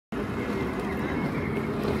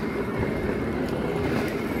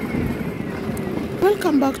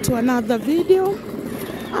Welcome back to another video.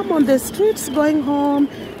 I'm on the streets going home,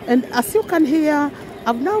 and as you can hear,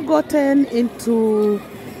 I've now gotten into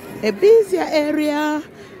a busier area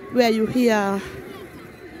where you hear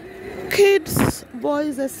kids'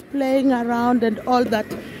 voices playing around and all that,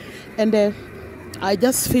 and I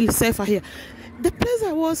just feel safer here. The place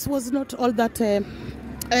I was not all that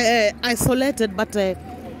isolated, but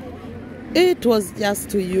it was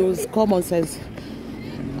just to use common sense.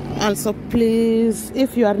 Also, please,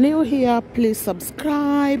 if you are new here, please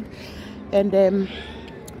subscribe, and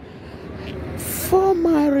for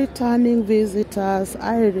my returning visitors,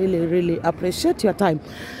 I really appreciate your time.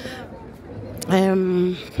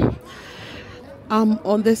 I'm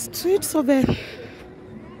on the streets of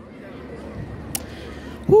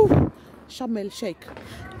Sharm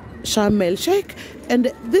el Sheikh,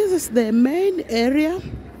 and this is the main area.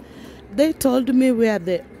 They told me where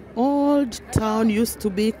the old town used to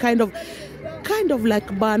be, kind of like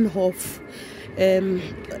Bahnhof,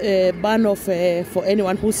 for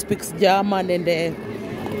anyone who speaks German,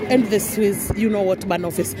 and the Swiss, you know what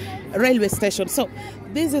Bahnhof is, railway station. So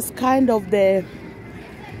this is kind of the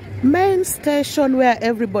main station where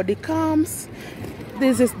everybody comes.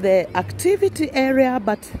 This is the activity area,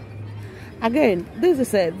 but again, this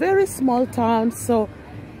is a very small town, so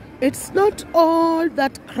it's not all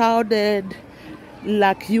that crowded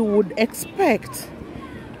like you would expect,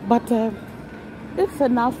 but it's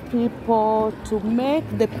enough people to make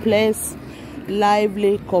the place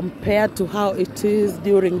lively compared to how it is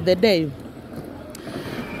during the day.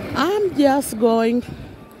 I'm just going,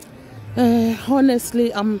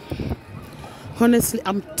 honestly, I'm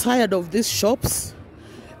tired of these shops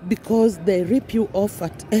because they rip you off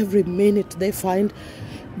at every minute they find,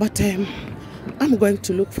 but I'm going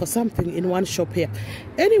to look for something in one shop here.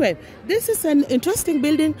 Anyway, this is an interesting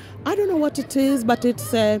building. I don't know what it is, but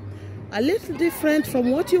it's a little different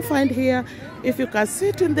from what you find here. If you can see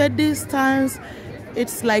it in the distance,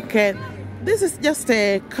 it's like this is just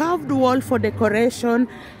a carved wall for decoration,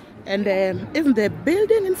 and even the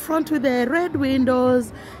building in front with the red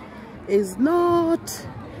windows is not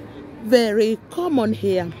very common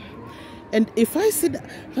here. And if I see that,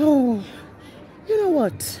 oh, you know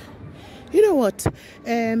what, I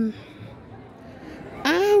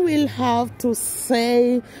will have to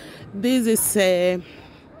say this is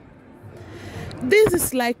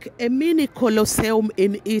like a mini colosseum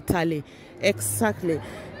in Italy. Exactly.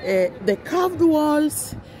 The carved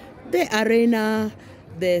walls, the arena,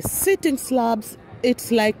 the sitting slabs,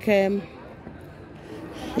 it's like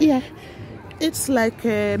it's like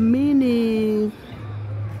a mini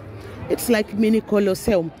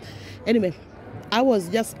colosseum. Anyway, I was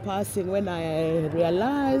just passing when I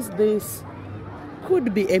realized this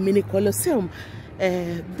could be a mini colosseum.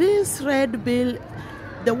 This the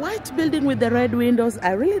white building with the red windows,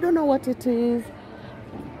 I really don't know what it is.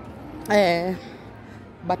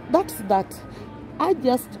 But that's that. I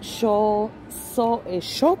just saw a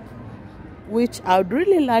shop which I would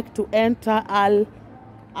really like to enter, Al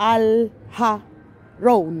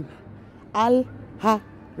Harroun,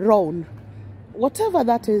 whatever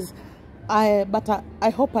that is. But I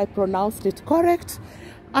hope I pronounced it correct.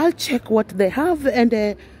 I'll check what they have,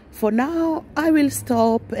 and for now I will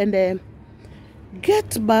stop and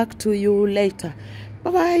get back to you later.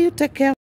 Bye bye, you take care.